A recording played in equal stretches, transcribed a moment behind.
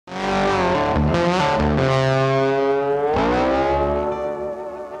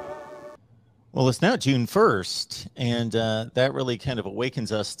Well, it's now June 1st, and that really kind of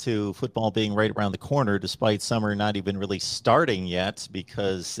awakens us to football being right around the corner, despite summer not even really starting yet,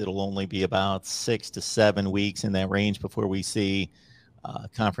 because it'll only be about 6 to 7 weeks in that range before we see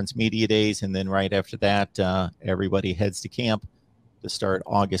conference media days. And then right after that, everybody heads to camp to start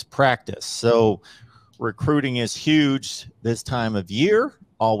August practice. So recruiting is huge this time of year,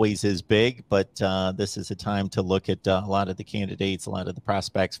 always is big, but this is a time to look at a lot of the candidates, a lot of the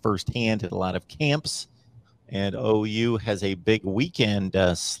prospects firsthand at a lot of camps. And OU has a big weekend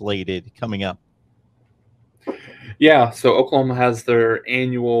slated coming up. Yeah, so Oklahoma has their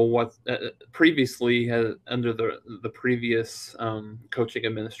annual what previously had under the previous coaching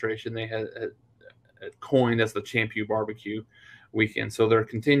administration they had coined as the Champ U Barbeque weekend. So they're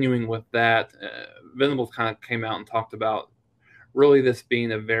continuing with that. Venables kind of came out and talked about really this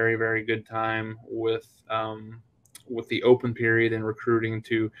being a very, very good time with the open period and recruiting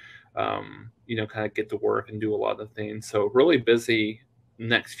to kind of get to work and do a lot of things. So really busy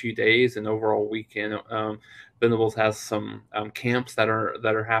next few days and overall weekend. Venables has some camps that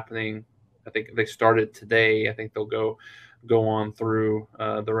are happening. I think they started today. I think they'll go on through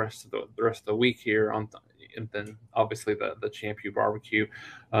the rest of the week here and then obviously the Champ U Barbeque.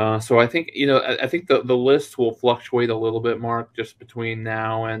 So I think I think the list will fluctuate a little bit, Mark, just between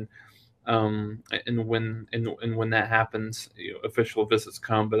now and when that happens, official visits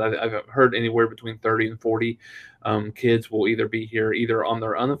come. But I've heard anywhere between 30 and 40 kids will either be here either on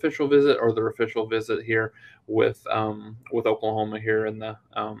their unofficial visit or their official visit here with Oklahoma here in the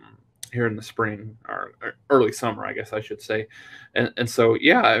spring or early summer, I guess I should say. And so,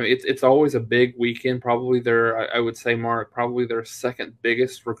 yeah, I mean, it's always a big weekend. Probably I would say, Mark, probably their second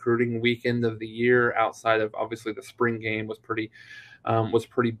biggest recruiting weekend of the year outside of obviously the spring game was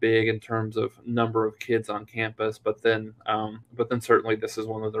pretty big in terms of number of kids on campus. But then certainly this is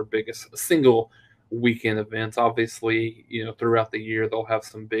one of their biggest single weekend events. Obviously, throughout the year they'll have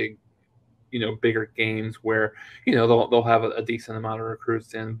some bigger games where they'll have a decent amount of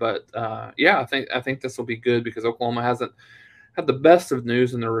recruits in. But I think this will be good because Oklahoma hasn't had the best of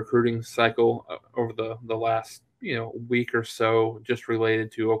news in their recruiting cycle over the last week or so, just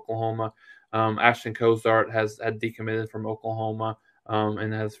related to Oklahoma. Ashton Cozart had decommitted from Oklahoma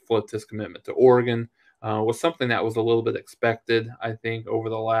and has flipped his commitment to Oregon. Was something that was a little bit expected, I think, over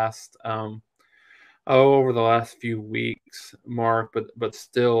the last few weeks, Mark, but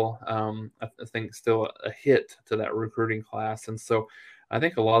still, I think still a hit to that recruiting class. And so I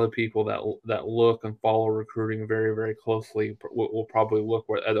think a lot of people that look and follow recruiting very, very closely will probably look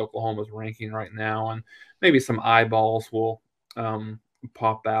at Oklahoma's ranking right now, and maybe some eyeballs will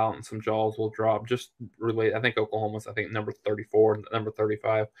pop out and some jaws will drop. Just relate. I think Oklahoma's number 34, number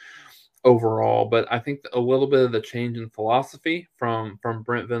 35 overall, but I think a little bit of the change in philosophy from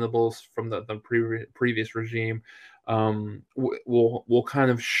Brent Venables from the previous regime will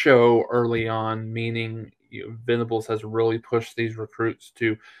kind of show early on, meaning Venables has really pushed these recruits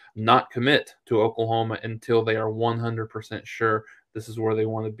to not commit to Oklahoma until they are 100% sure this is where they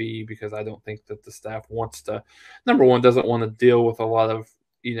want to be, because I don't think that the staff wants to, number one, doesn't want to deal with a lot of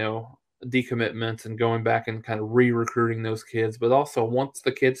decommitments and going back and kind of re-recruiting those kids, but also wants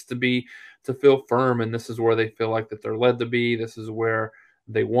the kids to feel firm, and this is where they feel like that they're led to be. This is where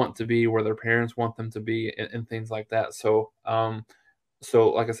they want to be, where their parents want them to be, and things like that. So,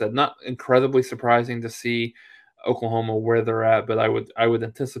 like I said, not incredibly surprising to see Oklahoma where they're at, but I would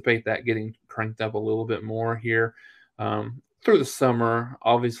anticipate that getting cranked up a little bit more here through the summer.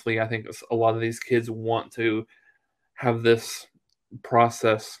 Obviously, I think a lot of these kids want to have this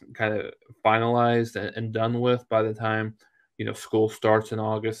process kind of finalized and done with by the time school starts in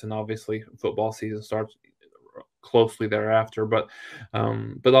August, and obviously football season starts closely thereafter. But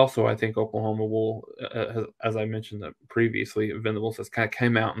also I think Oklahoma will, as I mentioned previously, Venables has kind of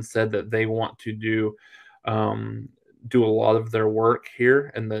came out and said that they want to do a lot of their work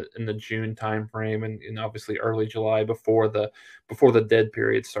here in the June timeframe, and obviously early July before the dead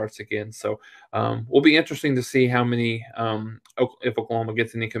period starts again. So will be interesting to see how many if Oklahoma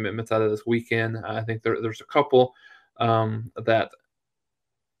gets any commitments out of this weekend. I think there's a couple that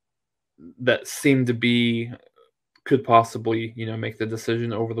seem to be could possibly make the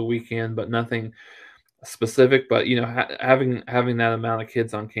decision over the weekend, but nothing specific. But having that amount of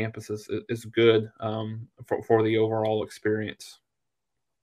kids on campus is good for the overall experience.